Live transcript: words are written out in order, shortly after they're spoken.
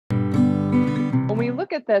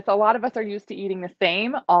look at this, a lot of us are used to eating the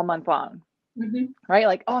same all month long, right?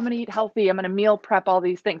 Like, oh, I'm going to eat healthy. I'm going to meal prep all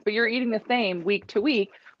these things, but you're eating the same week to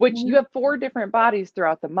week, which you have 4 different bodies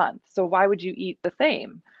throughout the month. So why would you eat the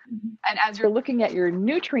same? And as you're looking at your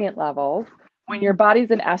nutrient levels, when your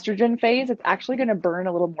body's in estrogen phase, it's actually going to burn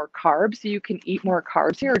a little more carbs. So you can eat more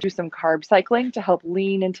carbs here or do some carb cycling to help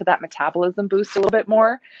lean into that metabolism boost a little bit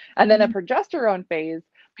more. And then a progesterone phase,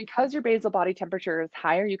 because your basal body temperature is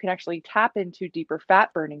higher, you can actually tap into deeper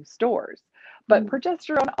fat burning stores. But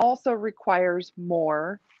progesterone also requires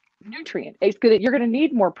more nutrient. You're going to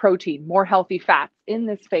need more protein, more healthy fats in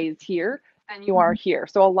this phase here than you are here.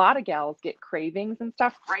 So a lot of gals get cravings and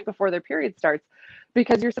stuff right before their period starts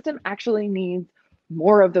because your system actually needs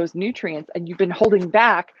more of those nutrients, and you've been holding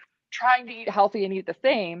back trying to eat healthy and eat the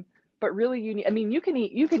same. But really, you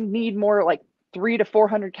can need more, like 300 to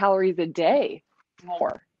 400 calories a day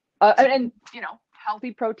more, and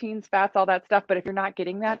healthy proteins, fats, all that stuff. But if you're not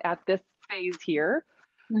getting that at this phase here,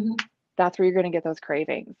 that's where you're going to get those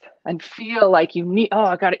cravings and feel like you need, oh,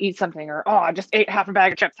 I got to eat something, or oh, I just ate half a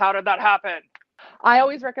bag of chips. How did that happen? I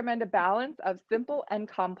always recommend a balance of simple and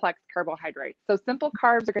complex carbohydrates. So simple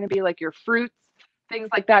carbs are going to be like your fruits, things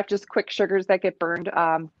like that, just quick sugars that get burned,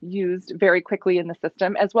 used very quickly in the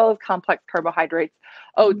system, as well as complex carbohydrates,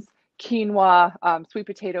 oats, quinoa, sweet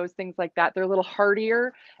potatoes, things like that. They're a little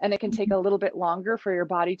hardier, and it can take a little bit longer for your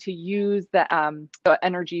body to use the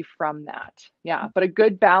energy from that. Yeah, but a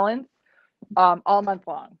good balance all month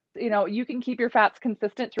long. You can keep your fats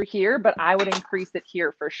consistent through here, but I would increase it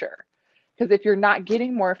here for sure. Because if you're not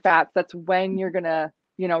getting more fats, that's when you're going to,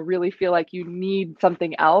 really feel like you need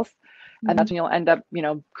something else. And that's when you'll end up,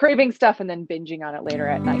 craving stuff and then binging on it later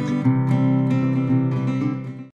at night.